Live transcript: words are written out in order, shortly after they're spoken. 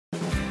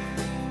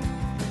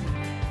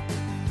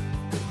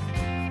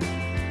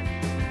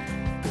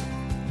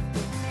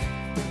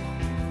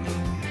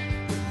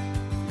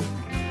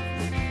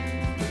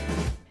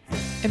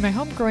In my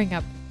home growing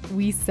up,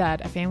 we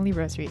said a family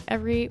rosary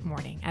every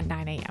morning at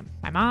 9 a.m.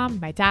 My mom,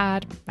 my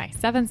dad, my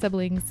 7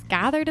 siblings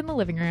gathered in the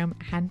living room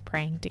and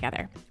praying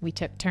together. We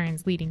took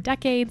turns leading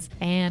decades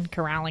and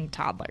corralling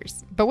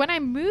toddlers. But when I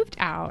moved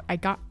out, I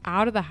got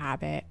out of the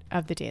habit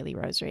of the daily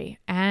rosary,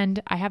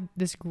 and I have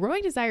this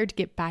growing desire to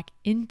get back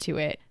into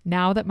it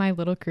now that my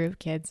little crew of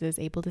kids is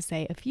able to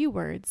say a few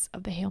words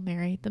of the Hail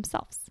Mary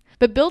themselves.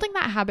 But building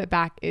that habit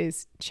back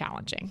is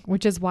challenging,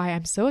 which is why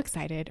I'm so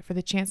excited for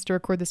the chance to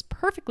record this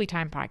perfectly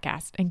timed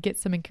podcast and get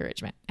some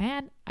encouragement.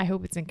 And I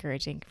hope it's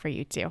encouraging for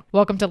you too.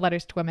 Welcome to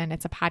Letters to Women.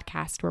 It's a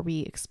podcast where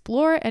we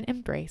explore and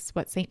embrace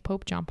what St.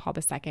 Pope John Paul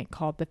II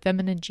called the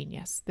feminine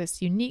genius,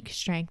 this unique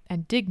strength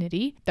and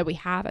dignity that we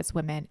have as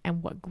women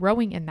and what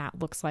growing in that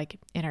looks like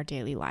in our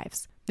daily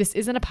lives. This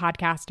isn't a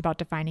podcast about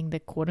defining the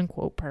quote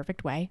unquote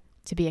perfect way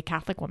to be a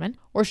Catholic woman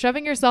or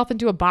shoving yourself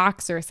into a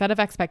box or a set of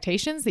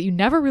expectations that you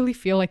never really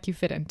feel like you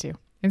fit into.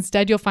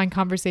 Instead, you'll find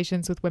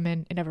conversations with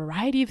women in a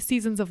variety of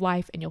seasons of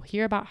life, and you'll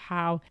hear about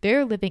how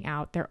they're living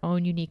out their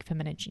own unique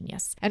feminine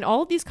genius. And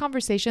all of these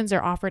conversations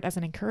are offered as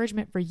an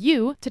encouragement for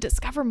you to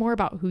discover more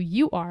about who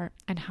you are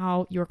and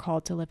how you're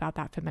called to live out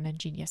that feminine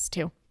genius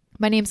too.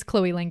 My name's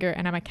Chloe Linger,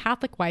 and I'm a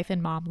Catholic wife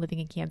and mom living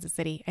in Kansas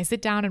City. I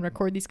sit down and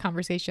record these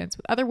conversations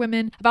with other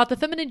women about the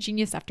feminine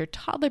genius after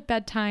toddler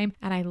bedtime,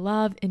 and I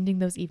love ending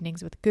those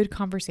evenings with good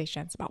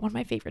conversations about one of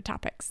my favorite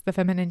topics, the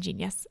feminine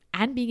genius,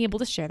 and being able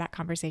to share that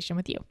conversation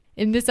with you.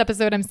 In this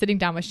episode, I'm sitting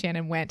down with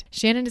Shannon Wendt.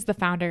 Shannon is the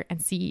founder and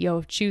CEO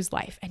of Choose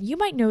Life, and you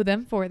might know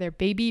them for their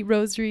baby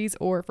rosaries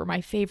or, for my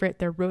favorite,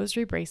 their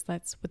rosary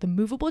bracelets with a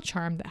movable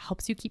charm that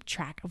helps you keep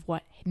track of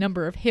what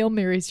number of Hail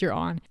Marys you're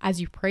on as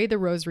you pray the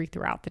rosary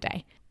throughout the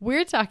day.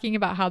 We're talking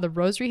about how the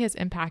rosary has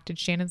impacted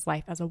Shannon's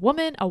life as a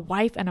woman, a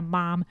wife, and a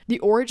mom, the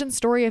origin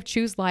story of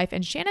Choose Life,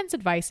 and Shannon's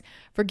advice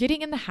for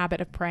getting in the habit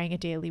of praying a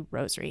daily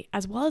rosary,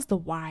 as well as the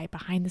why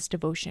behind this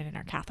devotion in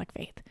our Catholic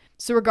faith.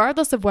 So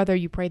regardless of whether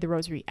you pray the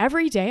rosary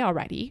every day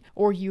already,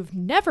 or you've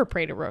never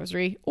prayed a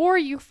rosary, or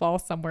you fall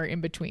somewhere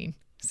in between,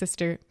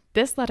 sister,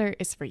 this letter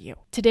is for you.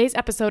 Today's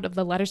episode of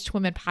the Letters to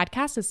Women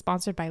podcast is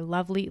sponsored by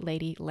Lovely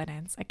Lady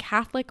Linens, a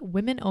Catholic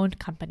women-owned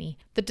company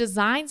that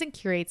designs and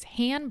curates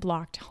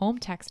hand-blocked home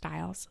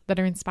textiles that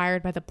are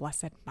inspired by the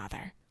Blessed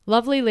Mother.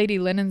 Lovely Lady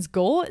Linen's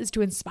goal is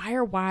to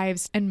inspire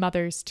wives and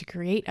mothers to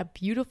create a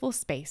beautiful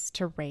space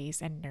to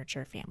raise and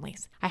nurture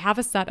families. I have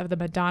a set of the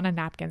Madonna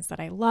napkins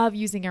that I love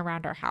using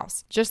around our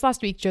house. Just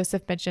last week,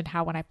 Joseph mentioned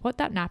how when I put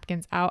that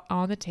napkins out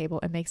on the table,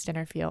 it makes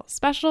dinner feel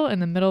special in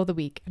the middle of the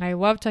week. And I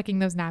love tucking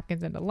those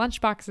napkins into lunch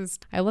boxes.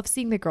 I love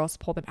seeing the girls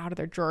pull them out of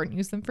their drawer and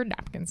use them for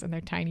napkins in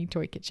their tiny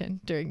toy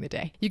kitchen during the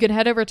day. You can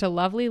head over to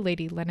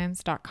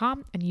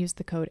lovelyladylinens.com and use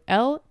the code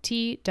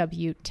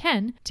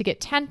LTW10 to get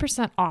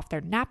 10% off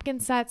their napkin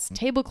sets,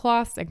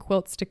 tablecloths, and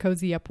quilts to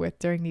cozy up with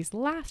during these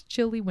last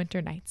chilly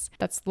winter nights.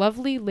 That's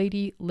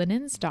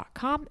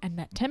lovelyladylinens.com, and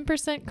that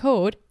 10%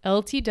 code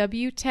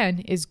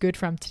LTW10 is good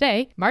from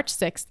today, March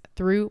 6th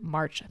through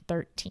March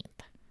 13th.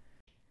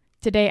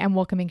 Today, I'm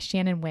welcoming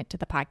Shannon Wendt to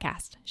the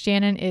podcast.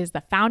 Shannon is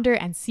the founder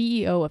and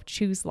CEO of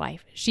Choose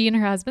Life. She and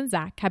her husband,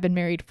 Zach, have been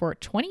married for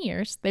 20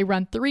 years. They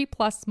run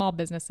 3+ small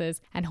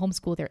businesses and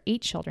homeschool their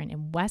 8 children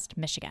in West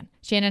Michigan.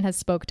 Shannon has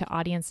spoke to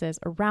audiences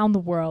around the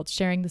world,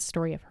 sharing the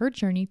story of her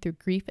journey through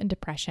grief and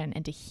depression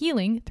and to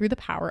healing through the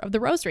power of the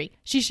rosary.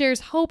 She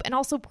shares hope and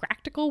also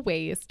practical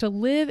ways to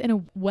live in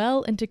a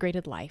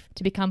well-integrated life,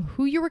 to become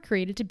who you were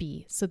created to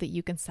be so that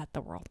you can set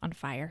the world on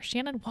fire.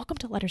 Shannon, welcome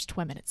to Letters to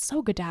Women. It's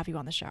so good to have you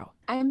on the show.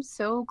 I'm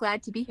so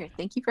glad to be here.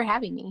 Thank you for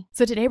having me.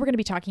 So today we're going to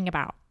be talking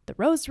about the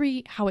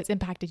rosary, how it's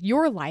impacted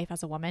your life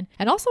as a woman,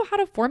 and also how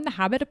to form the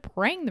habit of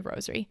praying the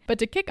rosary. But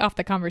to kick off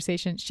the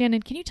conversation,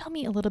 Shannon, can you tell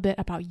me a little bit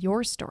about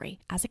your story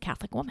as a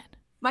Catholic woman?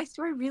 My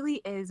story really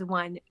is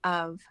one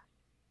of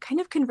kind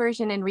of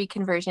conversion and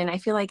reconversion. I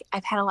feel like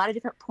I've had a lot of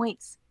different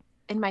points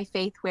in my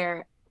faith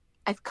where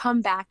I've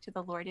come back to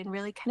the Lord, and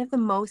really kind of the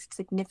most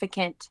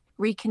significant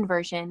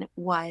reconversion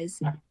was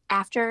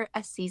after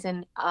a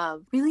season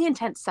of really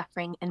intense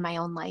suffering in my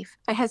own life.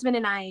 My husband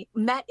and I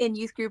met in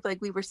youth group, like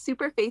we were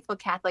super faithful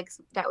Catholics.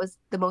 That was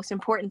the most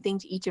important thing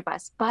to each of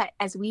us. But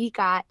as we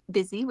got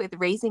busy with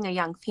raising a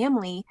young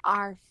family,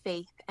 our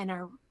faith and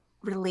our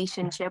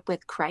relationship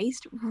with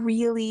Christ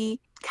really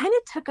kind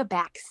of took a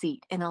back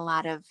seat to a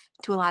lot of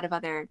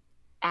other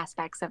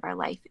aspects of our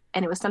life.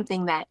 And it was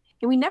something that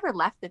we never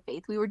left the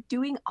faith. We were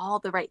doing all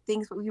the right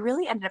things, but we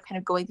really ended up kind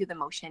of going through the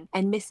motion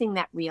and missing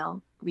that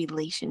real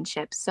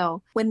relationship.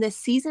 So when the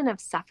season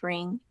of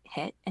suffering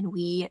hit, and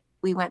we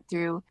went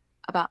through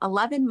about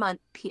 11-month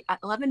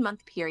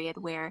period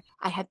where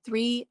I had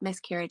 3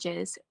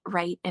 miscarriages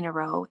right in a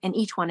row, and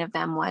each one of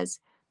them was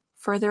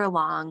further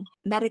along,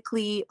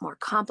 medically more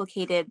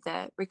complicated.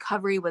 The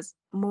recovery was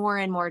more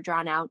and more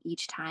drawn out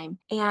each time.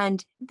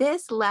 And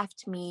this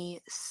left me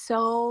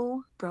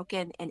so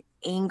broken and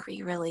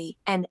angry, really.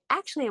 And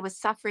actually, I was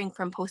suffering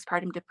from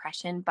postpartum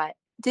depression, but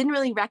didn't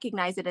really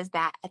recognize it as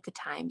that at the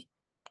time.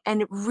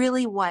 And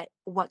really what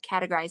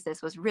categorized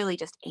this was really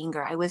just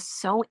anger. I was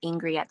so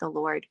angry at the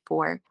Lord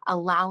for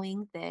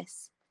allowing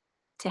this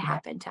to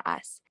happen to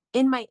us.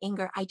 in my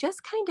anger, I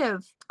just kind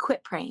of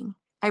quit praying.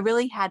 I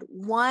really had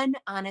one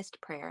honest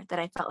prayer that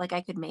I felt like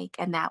I could make,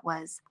 and that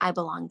was, I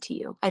belong to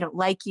you. I don't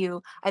like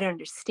you. I don't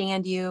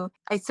understand you.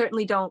 I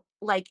certainly don't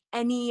like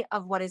any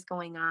of what is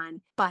going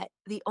on. But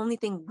the only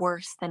thing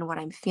worse than what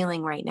I'm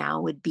feeling right now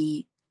would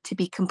be to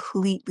be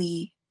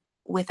completely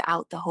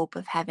without the hope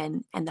of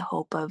heaven and the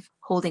hope of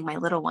holding my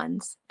little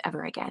ones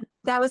ever again.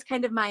 That was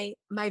kind of my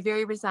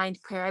very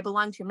resigned prayer. I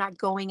belong to you. I'm not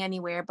going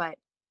anywhere, but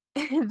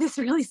this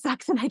really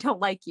sucks and I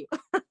don't like you.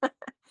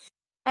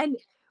 And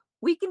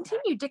we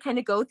continued to kind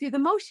of go through the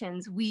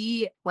motions.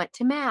 We went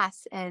to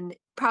mass and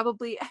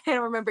probably, I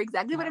don't remember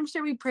exactly, but I'm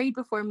sure we prayed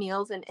before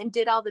meals and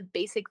did all the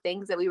basic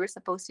things that we were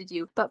supposed to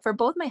do. But for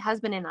both my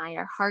husband and I,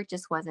 our heart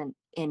just wasn't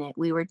in it.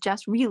 We were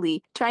just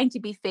really trying to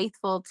be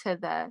faithful to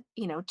the,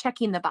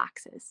 checking the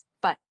boxes.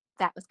 But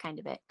that was kind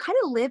of it. Kind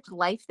of lived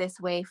life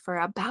this way for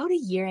about a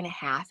year and a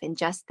half in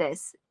just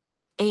this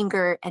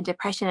anger and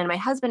depression. And my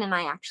husband and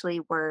I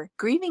actually were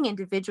grieving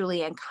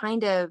individually and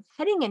kind of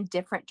heading in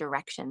different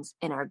directions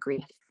in our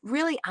grief,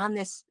 really in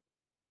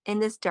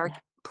this dark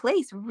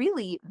place,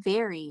 really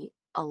very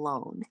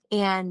alone.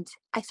 And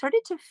I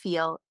started to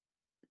feel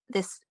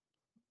this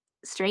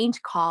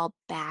strange call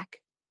back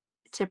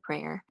to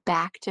prayer,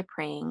 back to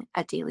praying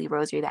a daily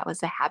rosary. That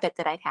was a habit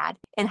that I'd had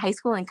in high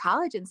school and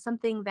college, and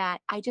something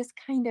that I just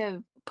kind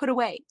of put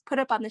away, put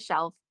up on the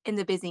shelf in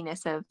the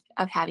busyness of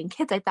having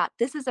kids. I thought,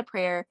 this is a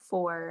prayer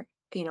for,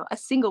 a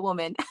single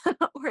woman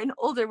or an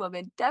older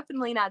woman,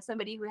 definitely not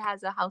somebody who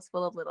has a house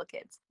full of little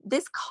kids.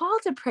 This call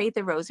to pray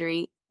the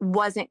rosary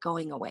wasn't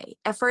going away.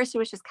 At first, it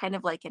was just kind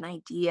of like an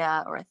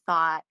idea or a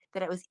thought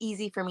that it was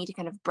easy for me to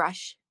kind of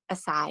brush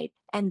aside.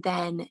 And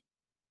then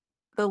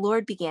the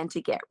Lord began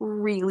to get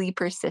really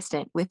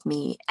persistent with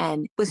me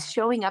and was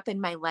showing up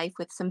in my life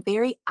with some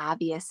very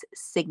obvious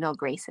signal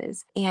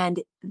graces.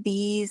 And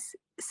these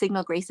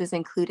signal graces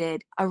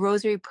included a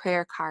rosary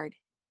prayer card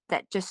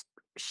that just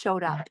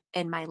showed up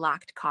in my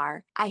locked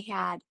car. I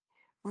had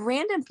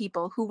random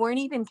people who weren't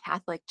even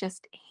Catholic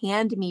just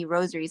hand me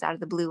rosaries out of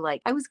the blue.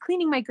 Like, I was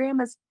cleaning my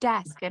grandma's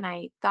desk and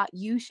I thought,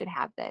 you should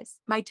have this.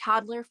 My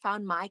toddler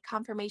found my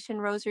confirmation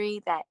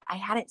rosary that I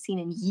hadn't seen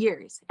in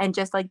years and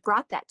just like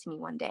brought that to me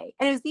one day.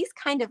 And it was these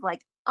kind of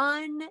like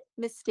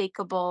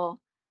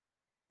unmistakable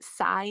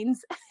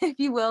signs, if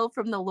you will,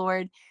 from the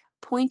Lord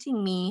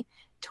pointing me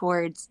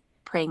towards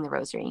praying the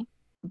rosary.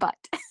 But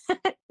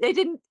it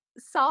didn't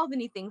solve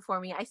anything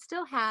for me. I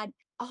still had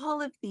all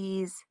of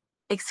these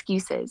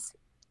excuses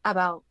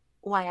about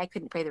why I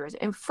couldn't pray the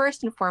rosary. And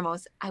first and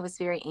foremost, I was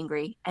very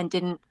angry and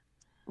didn't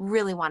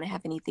really want to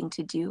have anything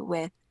to do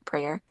with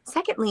prayer.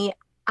 Secondly,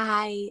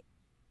 I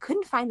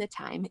couldn't find the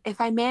time.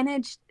 If I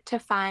managed to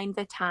find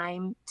the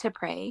time to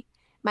pray,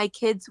 my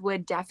kids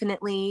would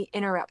definitely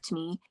interrupt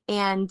me.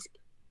 And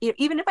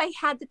even if I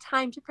had the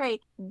time to pray,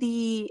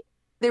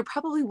 there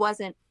probably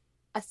wasn't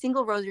a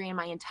single rosary in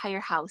my entire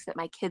house that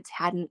my kids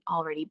hadn't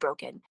already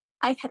broken.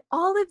 I had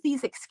all of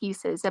these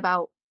excuses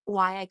about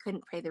why I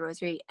couldn't pray the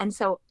rosary. And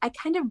so I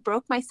kind of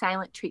broke my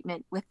silent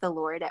treatment with the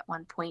Lord at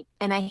one point,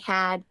 and I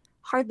had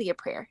hardly a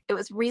prayer. It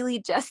was really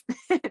just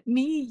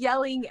me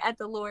yelling at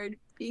the Lord,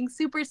 being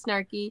super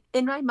snarky.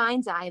 In my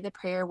mind's eye, the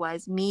prayer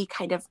was me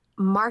kind of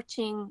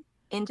marching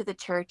into the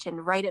church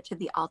and right up to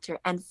the altar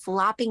and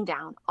flopping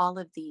down all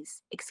of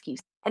these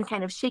excuses and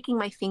kind of shaking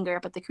my finger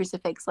up at the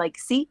crucifix like,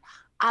 see,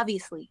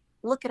 obviously,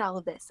 look at all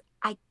of this.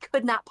 I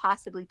could not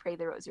possibly pray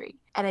the rosary.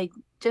 And I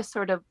just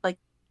sort of like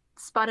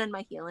spun on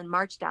my heel and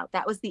marched out.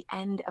 That was the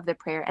end of the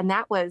prayer. And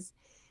that was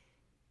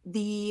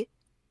the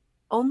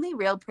only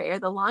real prayer,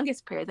 the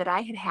longest prayer that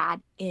I had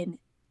had in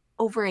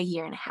over a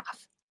year and a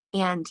half.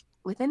 And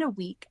within a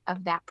week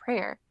of that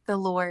prayer, the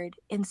Lord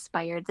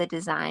inspired the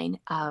design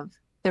of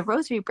the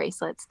rosary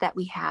bracelets that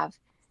we have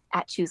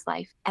at Choose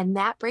Life. And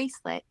that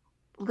bracelet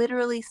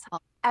literally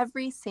solved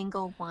every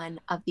single one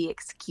of the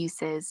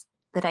excuses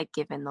that I'd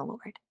given the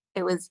Lord.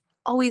 It was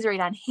always right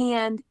on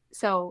hand,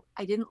 so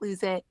I didn't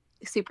lose it.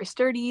 Super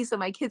sturdy, so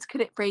my kids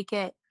couldn't break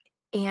it.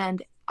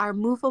 And our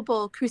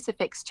movable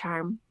crucifix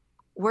charm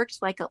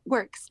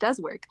does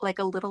work like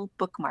a little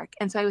bookmark.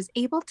 And so I was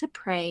able to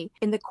pray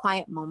in the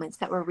quiet moments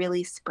that were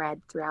really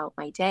spread throughout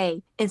my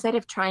day, instead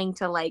of trying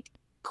to like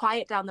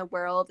quiet down the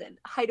world and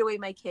hide away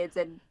my kids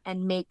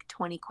and make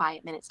 20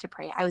 quiet minutes to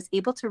pray. I was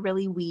able to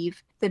really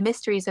weave the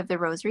mysteries of the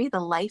rosary, the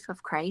life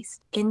of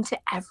Christ, into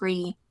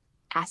every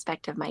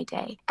aspect of my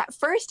day. At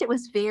first, it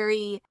was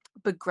very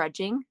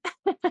begrudging.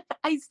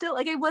 I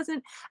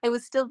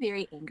was still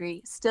very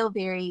angry, still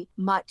very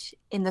much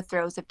in the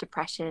throes of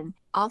depression,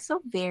 also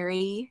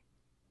very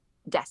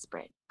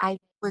desperate. I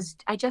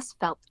just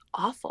felt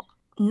awful.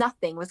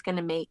 Nothing was going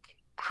to make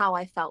how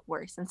I felt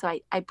worse. And so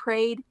I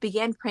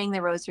began praying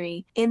the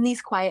rosary in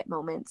these quiet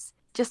moments,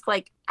 just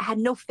like I had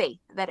no faith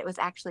that it was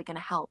actually going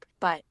to help,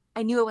 but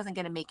I knew it wasn't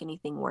going to make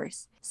anything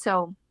worse.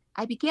 So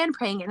I began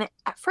praying, and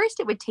at first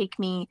it would take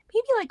me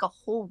maybe like a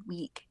whole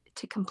week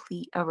to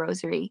complete a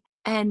rosary.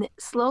 And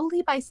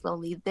slowly by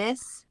slowly,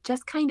 this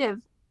just kind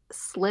of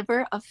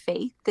sliver of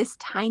faith, this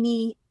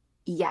tiny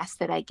yes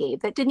that I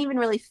gave that didn't even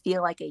really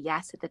feel like a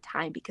yes at the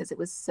time because it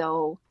was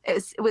still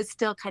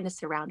kind of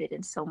surrounded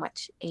in so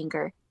much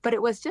anger. But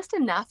it was just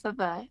enough of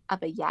a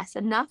yes,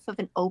 enough of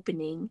an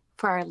opening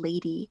for Our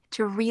Lady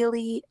to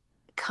really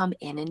come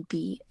in and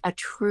be a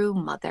true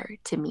mother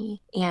to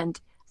me. And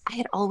I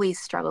had always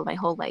struggled my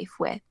whole life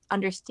with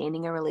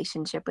understanding a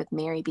relationship with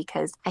Mary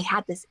because I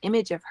had this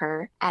image of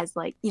her as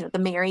like, the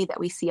Mary that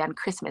we see on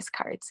Christmas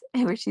cards,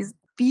 where she's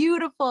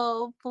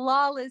beautiful,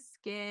 flawless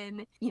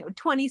skin,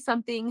 20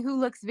 something who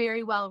looks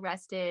very well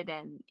rested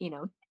and,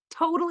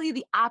 totally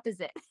the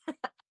opposite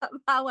of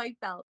how I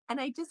felt.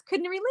 And I just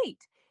couldn't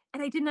relate.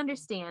 And I didn't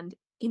understand,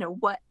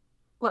 what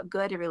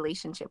good a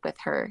relationship with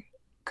her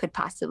could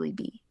possibly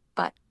be.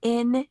 But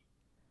in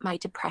my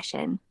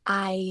depression,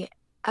 I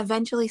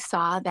eventually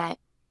saw that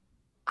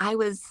I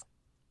was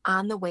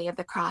on the way of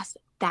the cross.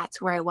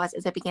 That's where I was.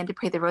 As I began to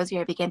pray the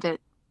rosary, I began to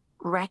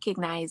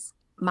recognize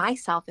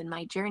myself in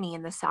my journey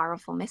in the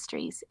sorrowful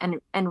mysteries and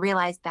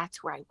realize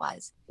that's where I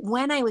was.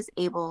 When I was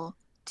able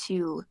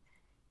to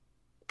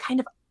kind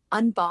of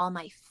unball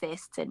my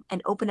fists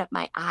and open up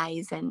my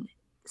eyes and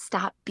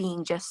stop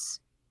being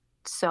just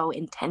so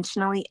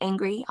intentionally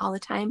angry all the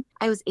time,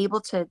 I was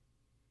able to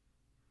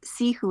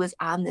see who was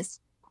on this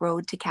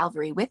road to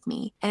Calvary with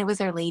me. And it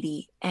was Our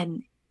Lady.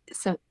 And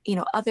so,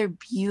 other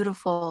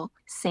beautiful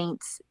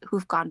saints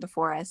who've gone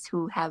before us,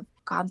 who have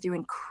gone through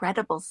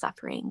incredible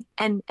suffering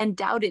and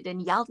doubted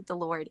and yelled at the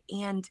Lord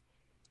and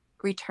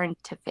returned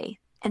to faith.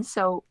 And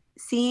so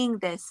seeing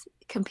this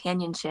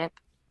companionship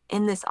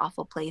in this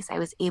awful place, I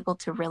was able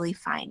to really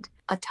find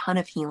a ton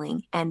of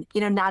healing. And,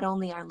 not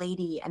only Our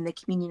Lady and the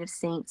communion of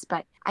saints,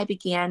 but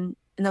and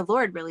the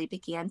Lord really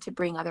began to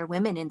bring other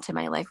women into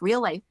my life,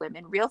 real life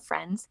women, real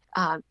friends,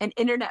 and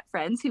internet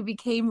friends who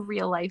became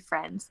real life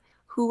friends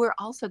who were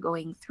also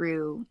going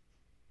through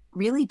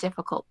really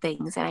difficult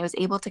things. And I was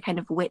able to kind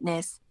of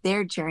witness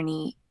their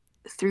journey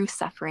through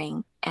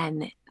suffering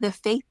and the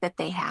faith that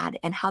they had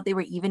and how they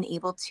were even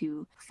able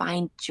to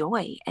find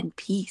joy and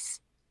peace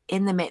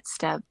in the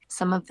midst of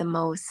some of the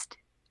most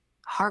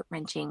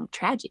heart-wrenching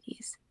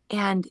tragedies.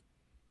 And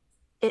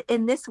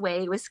in this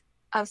way, it was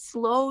a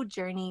slow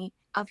journey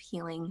of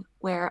healing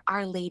where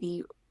Our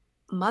Lady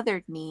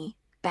mothered me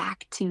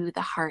back to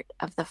the heart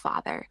of the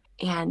Father.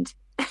 And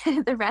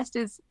the rest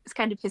is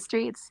kind of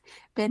history. It's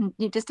been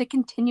just a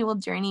continual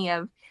journey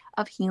of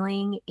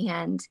healing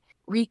and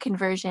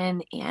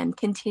reconversion and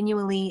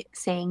continually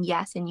saying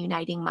yes and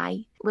uniting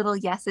my little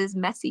yeses,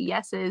 messy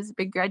yeses,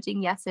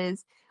 begrudging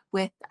yeses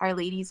with Our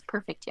Lady's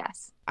perfect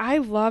yes. I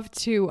love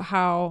too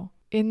how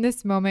in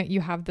this moment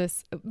you have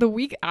this the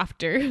week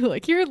after,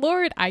 like, here,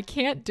 Lord, I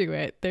can't do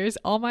it. There's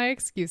all my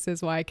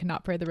excuses why I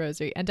cannot pray the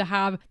rosary. And to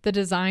have the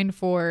design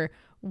for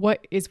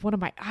what is one of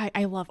my,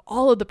 I love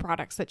all of the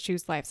products that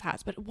Choose Lives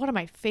has, but one of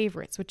my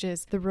favorites, which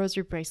is the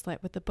rosary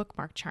bracelet with the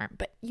bookmark charm.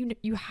 But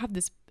you have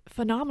this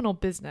phenomenal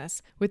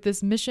business with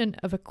this mission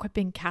of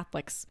equipping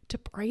Catholics to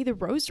pray the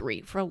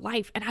rosary for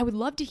life. And I would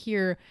love to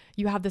hear,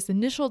 you have this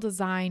initial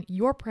design,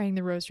 you're praying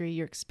the rosary,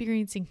 you're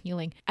experiencing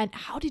healing. And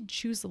how did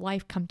Choose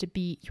Life come to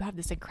be? You have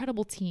this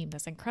incredible team,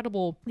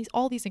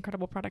 all these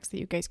incredible products that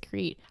you guys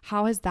create.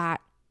 How has that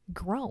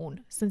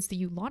grown since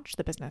you launched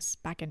the business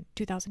back in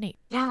 2008?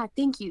 Yeah,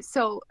 thank you.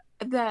 So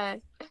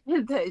the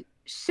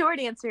short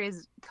answer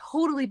is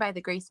totally by the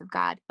grace of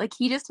God. Like,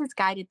 He just has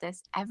guided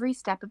this every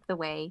step of the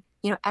way.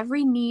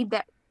 Every need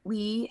that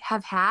we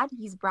have had,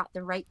 He's brought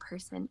the right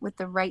person with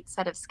the right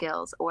set of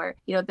skills, or,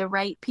 the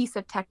right piece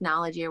of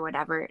technology or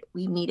whatever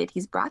we needed.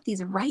 He's brought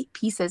these right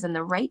pieces and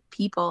the right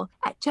people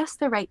at just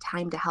the right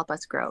time to help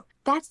us grow.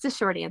 That's the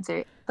short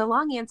answer. The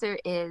long answer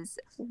is,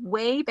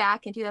 way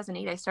back in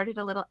 2008, I started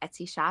a little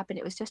Etsy shop, and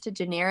it was just a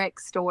generic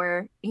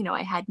store.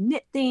 I had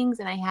knit things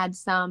and I had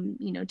some,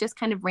 just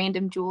kind of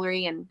random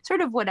jewelry and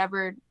sort of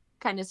whatever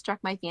kind of struck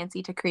my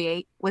fancy to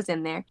create was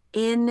in there.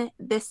 In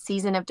this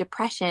season of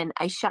depression,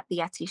 I shut the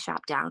Etsy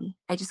shop down.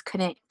 I just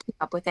couldn't keep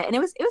up with it. And it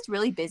was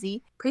really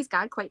busy. Praise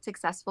God, quite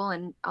successful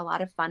and a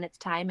lot of fun at the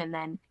time. And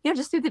then,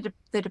 just through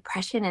the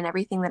depression and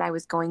everything that I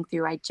was going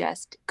through, I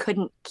just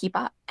couldn't keep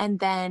up. And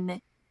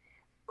then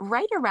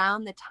right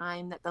around the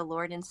time that the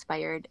Lord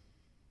inspired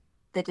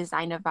the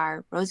design of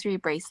our rosary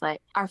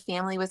bracelet, our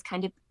family was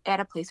kind of at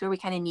a place where we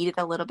kind of needed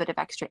a little bit of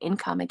extra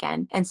income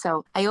again. And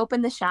so I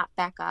opened the shop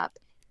back up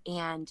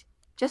and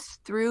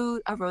just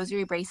threw a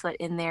rosary bracelet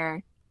in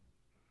there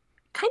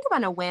kind of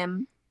on a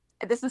whim.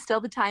 This is still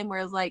the time where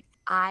I was like,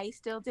 I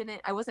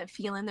wasn't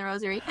feeling the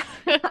rosary.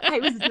 I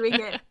was doing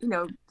it,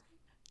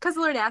 because the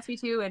Lord asked me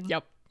to, and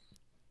Yep.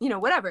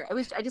 Whatever.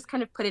 I just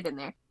kind of put it in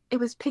there. It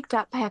was picked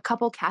up by a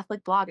couple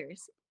Catholic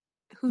bloggers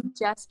who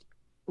just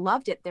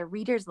loved it. Their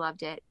readers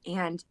loved it,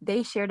 and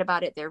they shared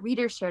about it. Their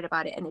readers shared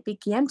about it, and it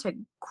began to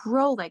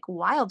grow like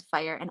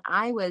wildfire. And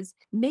I was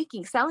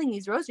selling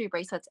these rosary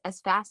bracelets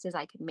as fast as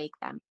I could make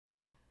them.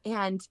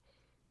 And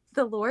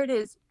the Lord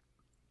is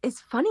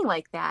funny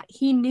like that.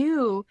 He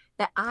knew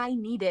that I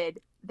needed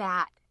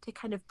that to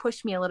kind of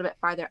push me a little bit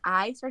farther.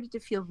 I started to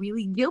feel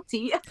really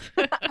guilty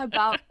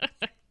about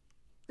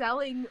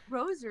selling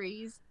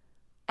rosaries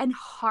and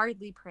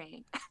hardly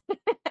praying.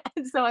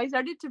 So I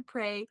started to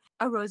pray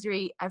a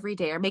rosary every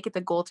day, or make it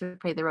the goal to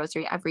pray the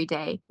rosary every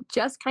day,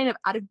 just kind of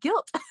out of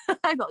guilt.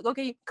 I felt,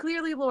 okay,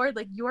 clearly, Lord,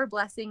 like you're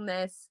blessing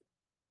this.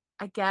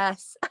 I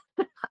guess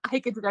I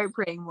could start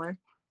praying more.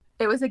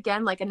 It was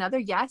again like another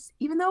yes,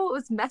 even though it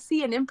was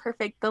messy and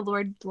imperfect, the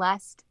Lord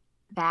blessed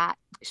that.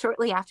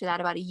 Shortly after that,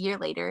 about a year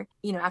later,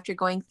 after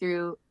going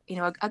through,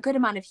 a good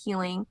amount of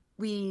healing,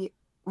 we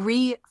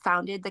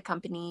refounded the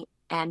company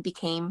and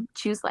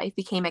Choose Life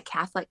became a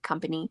Catholic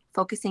company,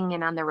 focusing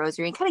in on the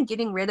rosary and kind of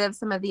getting rid of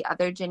some of the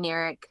other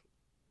generic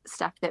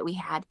stuff that we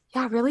had.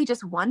 Yeah, really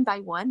just one by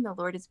one, the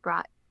Lord has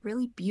brought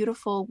really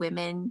beautiful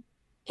women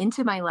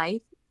into my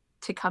life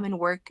to come and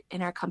work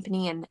in our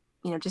company and,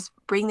 just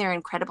bring their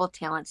incredible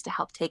talents to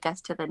help take us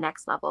to the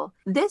next level.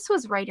 This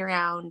was right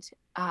around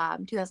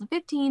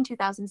 2015,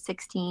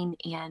 2016,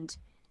 and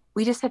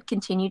we just have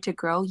continued to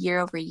grow year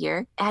over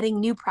year, adding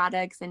new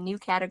products and new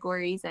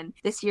categories. And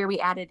this year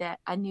we added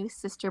a new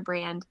sister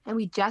brand, and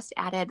we just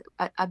added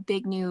a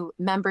big new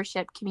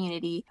membership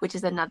community, which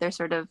is another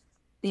sort of,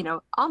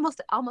 almost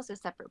a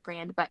separate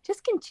brand, but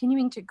just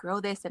continuing to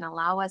grow this and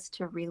allow us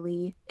to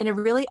really, in a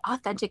really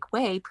authentic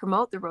way,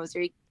 promote the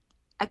rosary,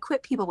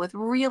 equip people with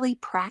really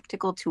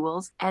practical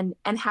tools, and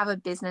have a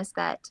business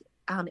that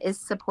is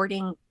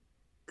supporting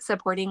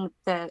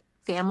the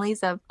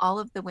families of all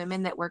of the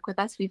women that work with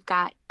us. We've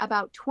got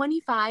about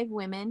 25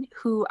 women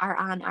who are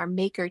on our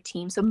maker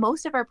team. So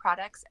most of our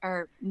products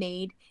are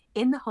made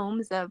in the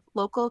homes of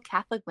local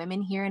Catholic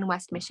women here in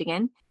West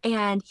Michigan.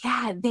 And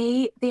yeah,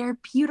 they are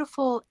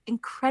beautiful,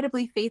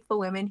 incredibly faithful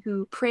women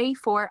who pray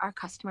for our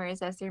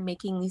customers as they're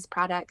making these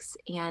products.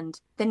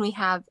 And then we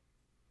have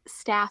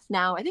staff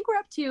now. I think we're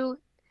up to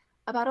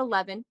about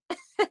 11.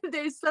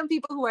 There's some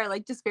people who are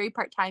like just very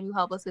part-time who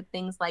help us with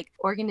things like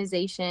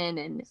organization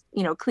and,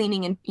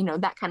 cleaning and,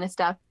 that kind of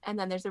stuff. And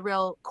then there's a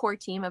real core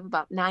team of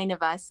about 9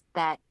 of us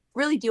that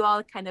really do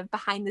all kind of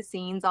behind the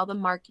scenes, all the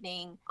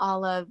marketing,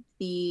 all of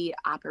the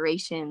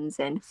operations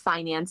and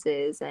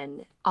finances,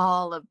 and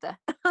all of the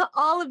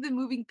all of the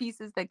moving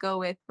pieces that go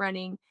with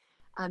running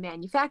a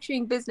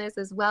manufacturing business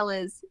as well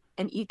as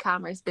an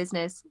e-commerce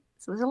business.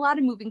 So there's a lot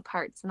of moving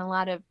parts and a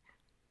lot of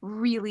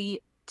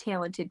really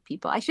talented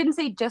people. I shouldn't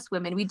say just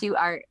women. We do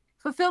our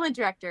fulfillment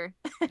director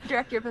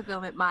of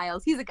fulfillment,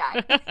 Miles. He's a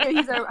guy.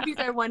 He's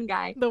our one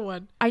guy. The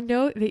one. I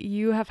know that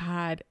you have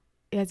had,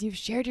 as you've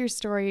shared your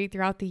story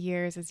throughout the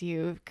years, as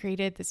you've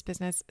created this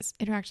business,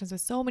 interactions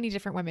with so many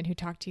different women who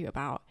talk to you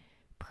about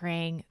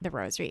praying the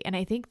rosary. And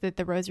I think that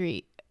the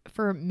rosary,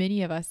 for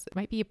many of us, it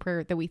might be a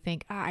prayer that we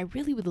think, I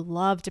really would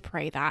love to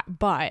pray that.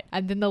 But,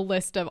 and then the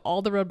list of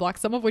all the roadblocks,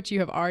 some of which you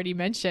have already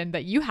mentioned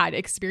that you had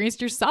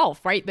experienced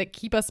yourself, right? That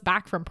keep us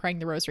back from praying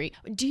the rosary.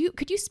 Could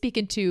you speak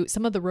into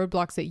some of the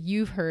roadblocks that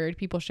you've heard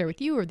people share with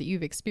you or that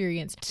you've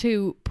experienced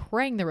to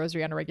praying the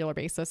rosary on a regular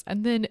basis?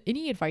 And then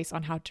any advice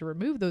on how to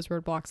remove those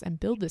roadblocks and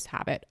build this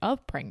habit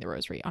of praying the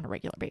rosary on a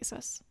regular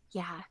basis?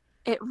 Yeah,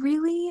 it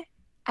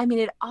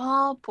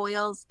all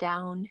boils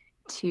down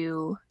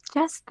to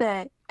just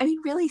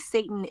really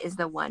Satan is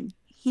the one.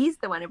 He's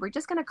the one, and we're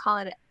just going to call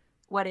it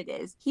what it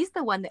is. He's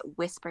the one that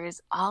whispers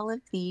all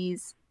of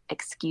these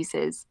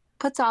excuses,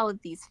 puts all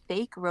of these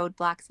fake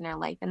roadblocks in our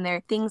life. And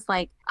they're things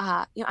like,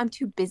 I'm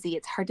too busy.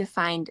 It's hard to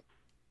find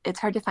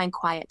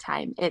quiet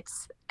time.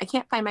 I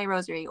can't find my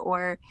rosary,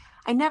 or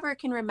I never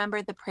can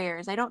remember the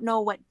prayers. I don't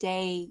know what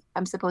day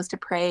I'm supposed to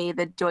pray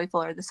the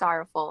joyful or the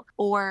sorrowful.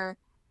 Or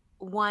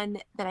one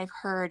that I've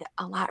heard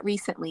a lot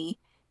recently,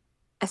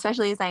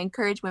 especially as I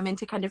encourage women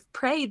to kind of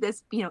pray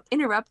this,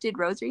 interrupted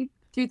rosary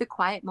through the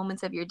quiet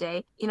moments of your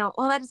day, that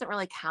doesn't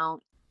really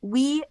count.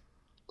 We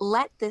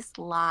let this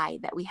lie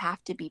that we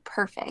have to be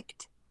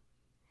perfect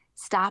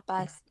stop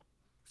us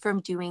from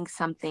doing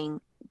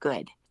something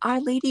good. Our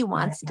Lady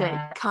wants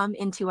to come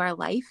into our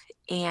life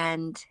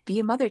and be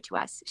a mother to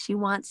us. She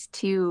wants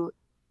to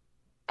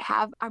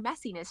have our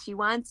messiness. She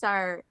wants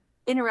our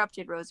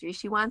interrupted rosary.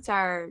 She wants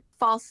our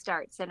false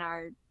starts and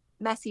our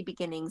messy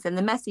beginnings and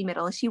the messy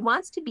middle. She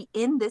wants to be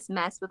in this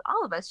mess with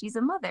all of us. She's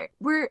a mother.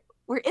 We're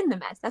in the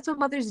mess. That's what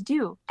mothers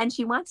do. And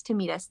she wants to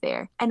meet us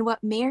there. And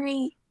what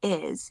Mary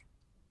is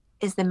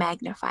the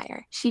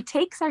magnifier. She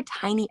takes our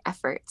tiny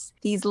efforts,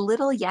 these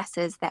little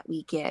yeses that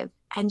we give,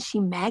 and she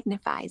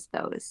magnifies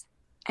those.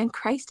 And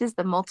Christ is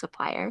the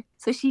multiplier.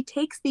 So she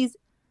takes these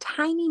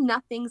tiny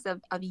nothings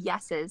of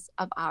yeses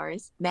of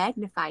ours,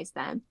 magnifies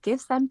them,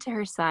 gives them to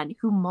her son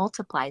who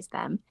multiplies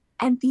them.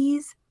 And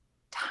these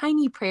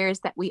tiny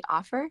prayers that we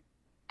offer,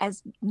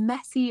 as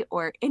messy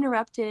or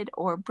interrupted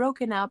or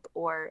broken up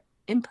or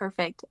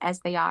imperfect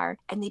as they are,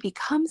 and they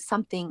become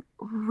something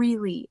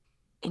really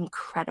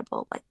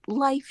incredible, like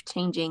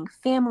life-changing,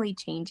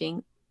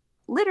 family-changing,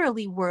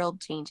 literally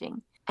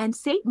world-changing. And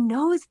Satan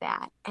knows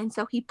that. And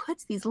so he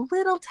puts these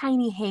little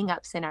tiny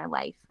hang-ups in our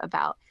life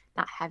about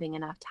not having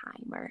enough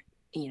time, or,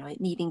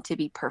 it needing to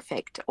be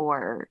perfect,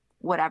 or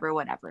whatever,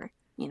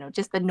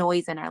 just the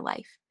noise in our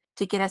life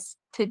to get us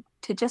to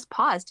just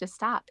pause, to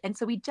stop. And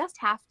so we just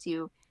have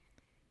to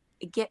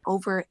get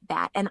over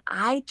that. And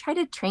I try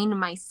to train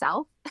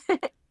myself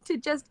to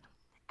just,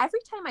 every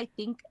time I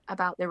think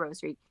about the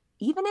rosary,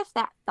 even if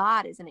that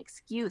thought is an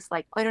excuse,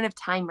 like, oh, I don't have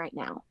time right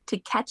now, to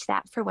catch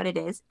that for what it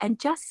is and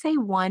just say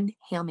one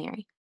Hail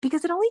Mary,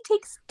 because it only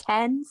takes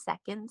 10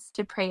 seconds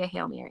to pray a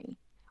Hail Mary.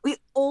 We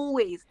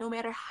always, no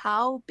matter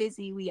how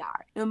busy we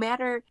are, no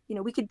matter,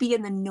 we could be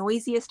in the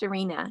noisiest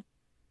arena,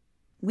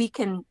 we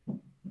can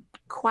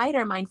quiet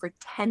our mind for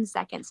 10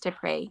 seconds to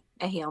pray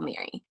a Hail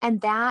Mary.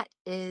 And that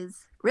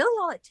is really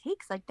all it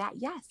takes, like that,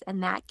 yes.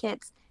 And that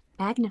gets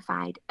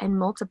magnified and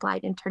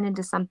multiplied and turned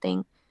into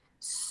something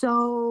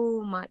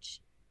so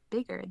much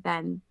bigger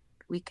than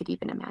we could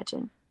even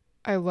imagine.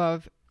 I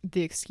love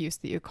the excuse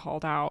that you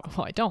called out.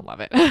 Well, I don't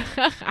love it.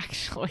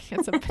 Actually,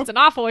 it's an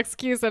awful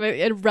excuse. And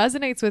it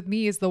resonates with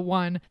me as the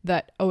one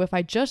that, oh, if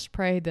I just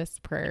pray this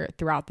prayer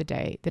throughout the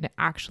day, then it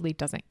actually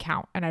doesn't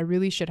count. And I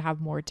really should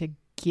have more to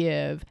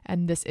give,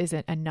 and this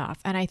isn't enough.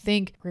 And I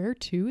think prayer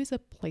too is a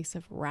place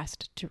of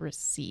rest to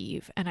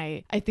receive. And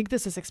I think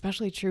this is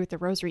especially true with the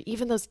rosary,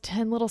 even those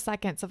 10 little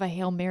seconds of a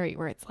Hail Mary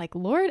where it's like,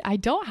 Lord, I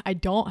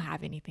don't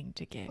have anything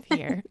to give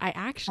here. I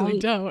actually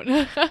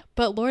don't.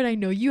 But Lord, I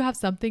know you have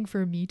something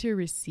for me to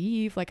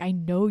receive. Like, I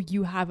know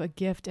you have a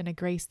gift and a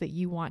grace that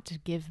you want to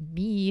give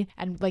me.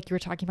 And like you were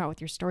talking about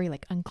with your story,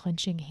 like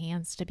unclenching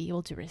hands to be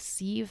able to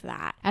receive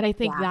that. And I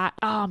think that,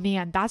 oh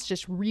man, that's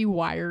just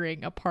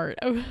rewiring a part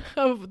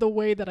of the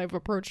way that I've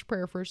approached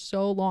prayer for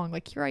so long.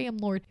 Like, here I am,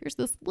 Lord, here's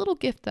this little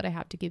gift that I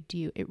have to give to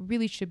you. It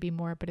really should be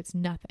more, but it's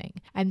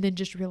nothing. And then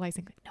just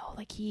realizing, like, no,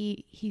 like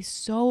he's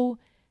so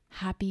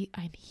happy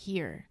I'm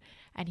here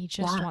and he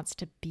just wants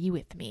to be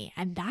with me.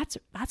 And that's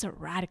a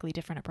radically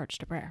different approach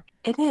to prayer.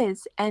 It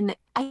is. And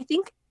I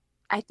think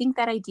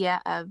that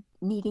idea of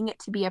needing it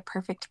to be a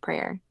perfect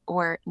prayer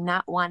or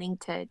not wanting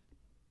to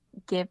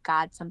give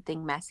God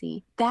something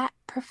messy, that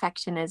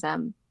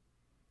perfectionism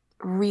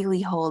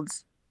really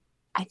holds,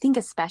 I think,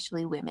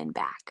 especially women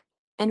back.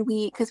 And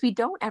because we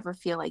don't ever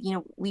feel like,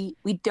 we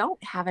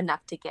don't have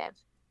enough to give.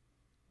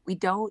 We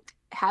don't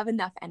have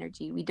enough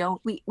energy. We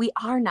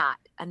are not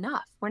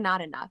enough. We're not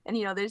enough. And,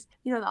 there's,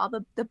 all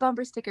the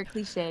bumper sticker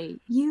cliche,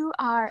 you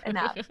are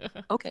enough.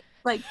 Okay.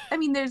 Like, I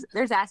mean,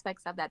 there's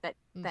aspects of that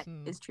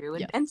is true.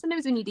 And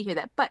sometimes we need to hear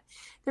that. But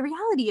the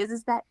reality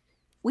is that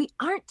we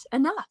aren't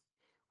enough.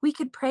 We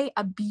could pray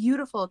a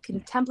beautiful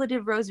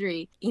contemplative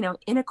rosary,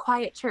 in a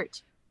quiet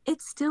church.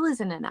 It still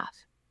isn't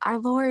enough. Our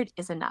Lord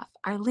is enough.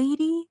 Our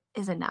Lady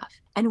is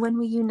enough. And when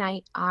we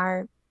unite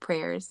our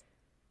prayers,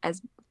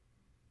 as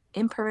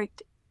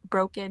imperfect,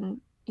 broken,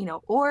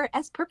 or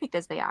as perfect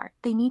as they are,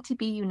 they need to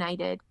be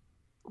united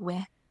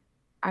with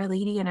Our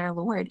Lady and our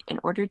Lord in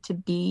order to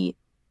be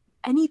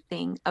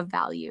anything of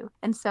value.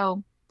 And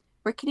so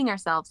we're kidding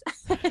ourselves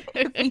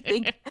if we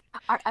think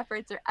our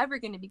efforts are ever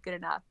going to be good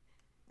enough.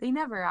 They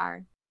never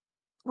are.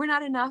 We're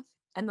not enough,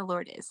 and the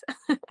Lord is.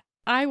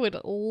 I would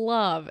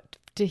love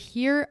to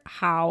hear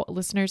how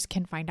listeners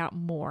can find out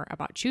more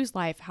about Choose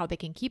Life, how they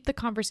can keep the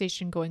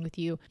conversation going with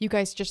you. You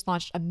guys just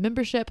launched a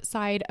membership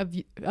side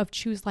of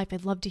Choose Life.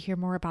 I'd love to hear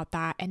more about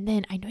that. And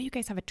then I know you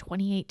guys have a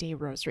 28-day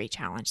rosary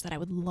challenge that I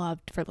would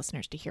love for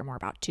listeners to hear more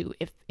about too.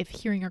 If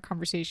hearing our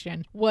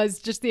conversation was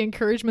just the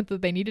encouragement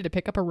that they needed to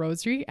pick up a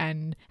rosary,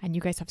 and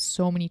you guys have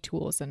so many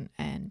tools and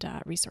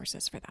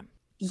resources for them.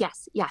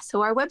 Yes.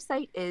 So our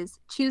website is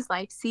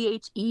ChooseLife,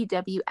 ChewsLife,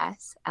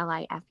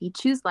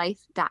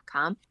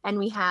 ChooseLife.com. And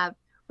we have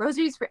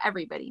rosaries for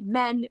everybody,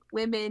 men,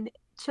 women,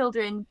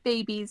 children,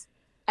 babies,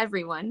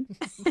 everyone,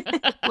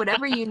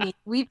 whatever you need.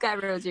 We've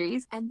got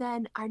rosaries. And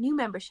then our new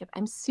membership,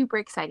 I'm super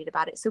excited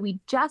about it. So we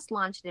just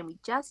launched it, and we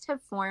just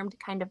have formed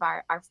kind of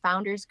our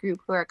founders group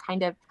who are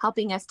kind of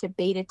helping us to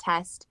beta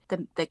test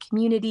the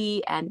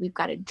community. And we've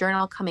got a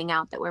journal coming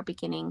out that we're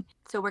beginning.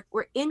 So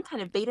we're in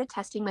kind of beta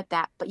testing with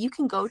that, but you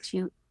can go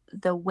to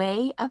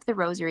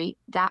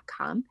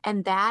thewayoftherosary.com,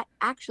 and that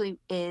actually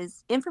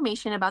is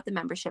information about the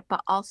membership,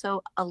 but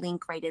also a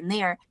link right in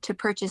there to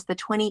purchase the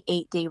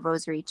 28-day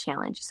rosary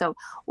challenge. So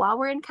while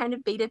we're in kind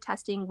of beta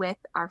testing with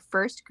our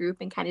first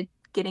group and kind of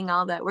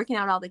working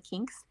out all the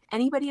kinks,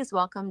 anybody is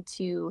welcome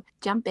to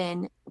jump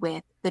in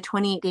with the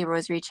 28-day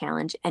rosary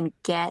challenge and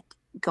get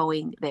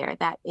going there.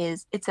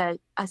 It's a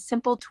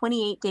simple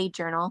 28-day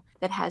journal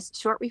that has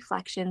short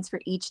reflections for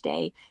each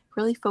day,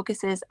 really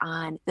focuses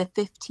on the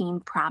 15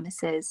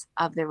 promises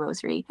of the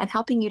rosary and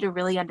helping you to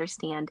really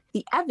understand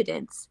the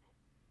evidence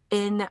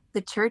in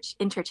the church,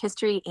 in church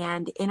history,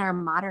 and in our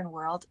modern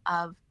world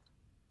of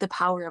the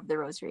power of the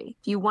rosary.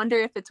 If you wonder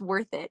if it's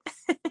worth it,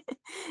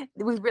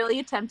 we really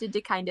attempted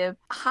to kind of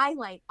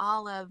highlight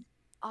all of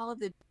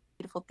the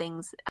beautiful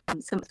things.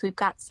 So we've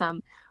got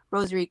some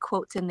rosary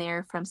quotes in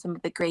there from some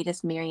of the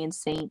greatest Marian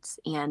saints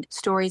and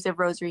stories of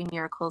rosary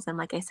miracles. And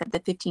like I said, the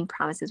 15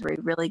 promises, where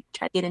we really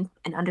try to get in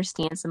and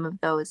understand some of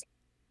those.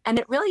 And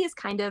it really is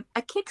kind of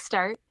a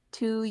kickstart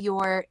to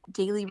your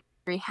daily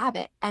rosary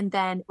habit. And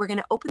then we're going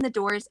to open the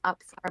doors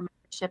up for our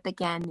membership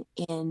again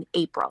in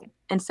April.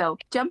 And so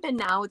jump in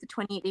now with the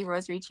 28-day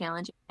rosary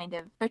challenge and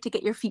kind of start to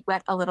get your feet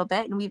wet a little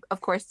bit. And we, of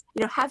course,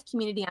 have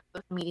community on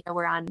social media.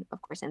 We're on, of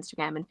course,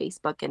 Instagram and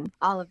Facebook and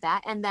all of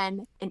that. And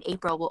then in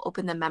April, we'll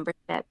open the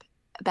membership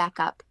back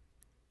up.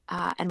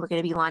 And we're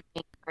going to be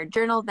launching our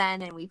journal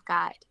then. And we've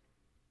got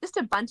just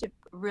a bunch of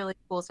really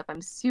cool stuff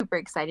I'm super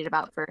excited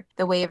about for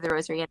the Way of the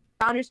Rosary. And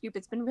Founders Group,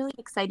 it's been really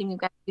exciting. We've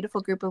got a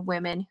beautiful group of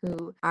women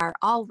who are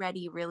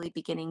already really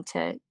beginning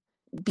to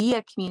be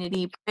a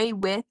community, pray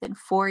with and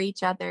for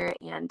each other.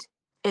 And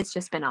it's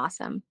just been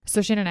awesome.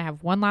 So Shannon, I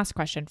have one last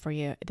question for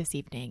you this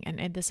evening.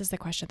 And this is the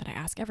question that I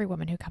ask every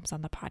woman who comes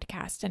on the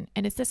podcast.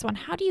 And it's this one: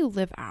 how do you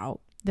live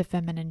out the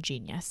feminine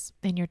genius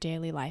in your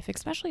daily life,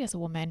 especially as a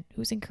woman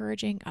who's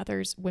encouraging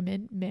others,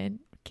 women, men,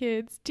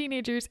 kids,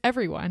 teenagers,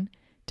 everyone,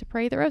 to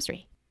pray the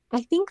rosary?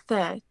 I think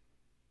the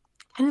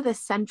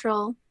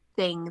central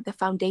thing, the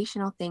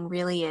foundational thing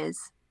really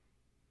is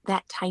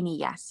that tiny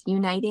yes,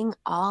 uniting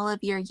all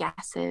of your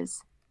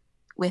yeses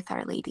with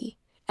Our Lady,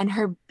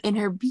 and in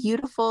her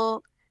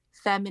beautiful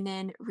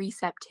feminine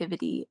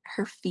receptivity,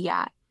 her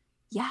fiat,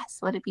 yes,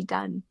 let it be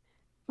done.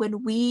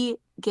 When we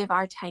give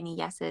our tiny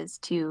yeses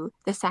to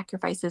the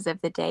sacrifices of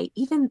the day,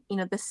 even,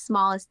 the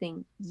smallest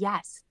thing,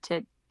 yes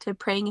to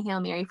praying a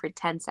Hail Mary for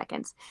 10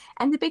 seconds,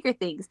 and the bigger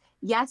things,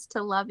 yes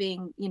to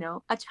loving,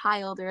 a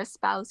child or a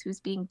spouse who's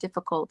being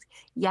difficult,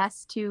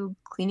 yes to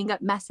cleaning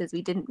up messes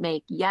we didn't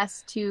make,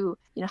 yes to,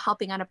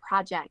 helping on a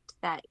project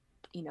that,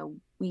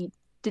 we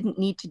didn't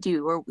need to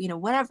do, or,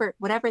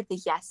 whatever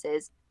the yes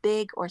is,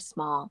 big or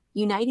small,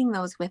 uniting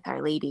those with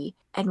Our Lady,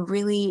 and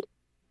really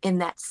in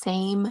that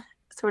same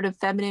sort of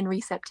feminine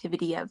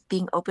receptivity of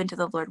being open to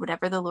the Lord,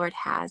 whatever the Lord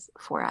has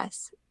for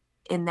us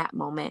in that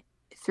moment.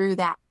 Through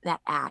that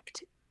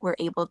act, we're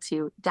able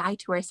to die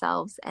to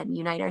ourselves and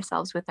unite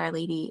ourselves with Our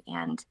Lady,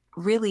 and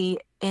really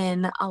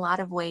in a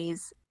lot of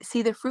ways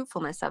see the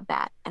fruitfulness of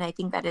that. And I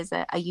think that is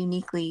a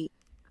uniquely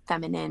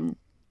feminine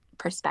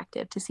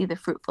perspective, to see the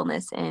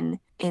fruitfulness in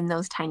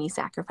those tiny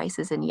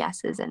sacrifices and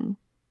yeses and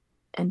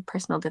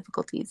personal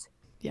difficulties.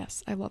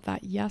 Yes, I love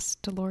that. Yes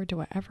to Lord, to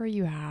whatever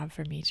you have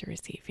for me to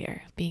receive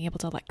here. Being able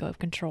to let go of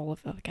control of,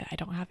 okay, I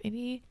don't have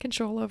any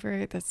control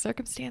over the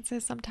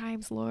circumstances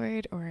sometimes,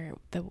 Lord, or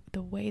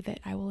the way that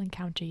I will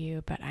encounter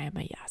you, but I am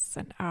a yes.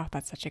 And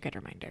that's such a good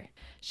reminder.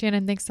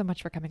 Shannon, thanks so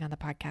much for coming on the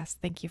podcast.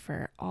 Thank you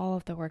for all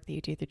of the work that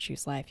you do through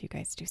Choose Life. You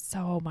guys do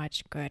so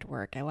much good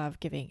work. I love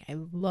giving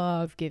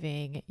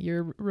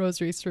your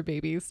rosaries for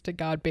babies to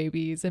God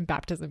babies and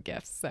baptism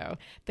gifts. So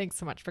thanks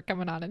so much for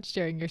coming on and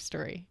sharing your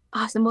story.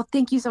 Awesome. Well,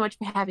 thank you so much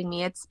for having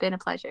me. It's been a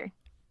pleasure.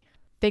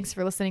 Thanks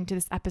for listening to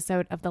this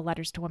episode of the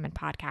Letters to Women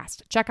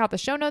podcast. Check out the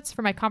show notes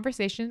for my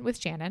conversation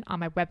with Shannon on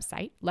my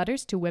website,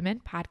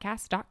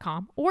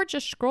 lettersToWomenPodcast.com, or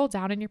just scroll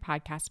down in your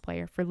podcast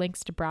player for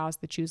links to browse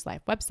the Choose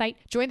Life website,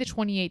 join the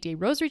 28-day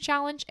Rosary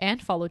Challenge, and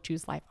follow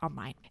Choose Life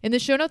online. In the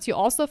show notes, you'll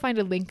also find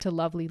a link to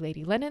Lovely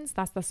Lady Linens.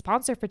 That's the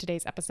sponsor for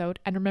today's episode.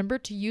 And remember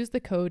to use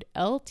the code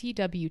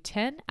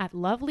LTW10 at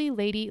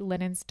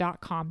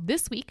lovelyladylinens.com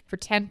this week for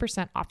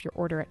 10% off your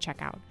order at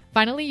checkout.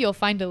 Finally, you'll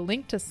find a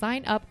link to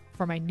sign up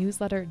for my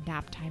newsletter,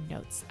 Naptime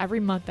Notes. Every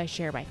month I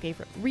share my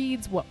favorite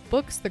reads, what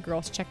books the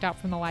girls checked out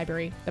from the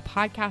library, the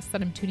podcasts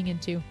that I'm tuning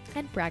into,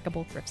 and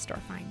braggable thrift store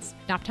finds.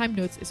 Naptime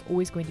Notes is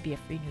always going to be a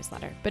free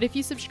newsletter, but if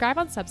you subscribe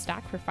on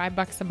Substack for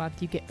 $5 a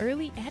month, you get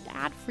early and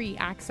ad-free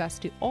access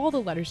to all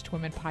the Letters to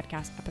Women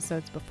podcast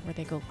episodes before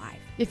they go live.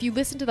 If you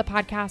listen to the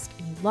podcast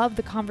and you love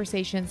the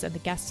conversations and the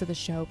guests of the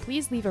show,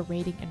 please leave a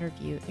rating and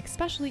review,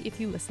 especially if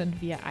you listened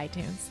via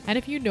iTunes. And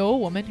if you know a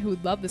woman who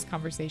would love this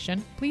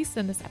conversation, please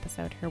send this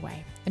episode her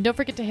way. And don't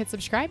forget to hit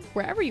subscribe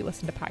wherever you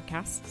listen to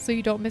podcasts so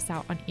you don't miss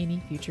out on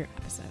any future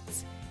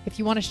episodes. If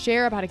you want to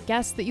share about a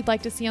guest that you'd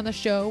like to see on the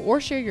show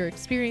or share your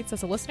experience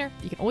as a listener,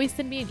 you can always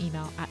send me an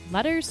email at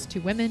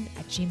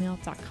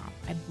letterstowomen@gmail.com.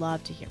 I'd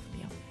love to hear from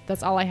you.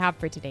 That's all I have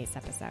for today's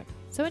episode.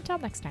 So until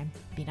next time,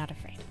 be not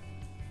afraid.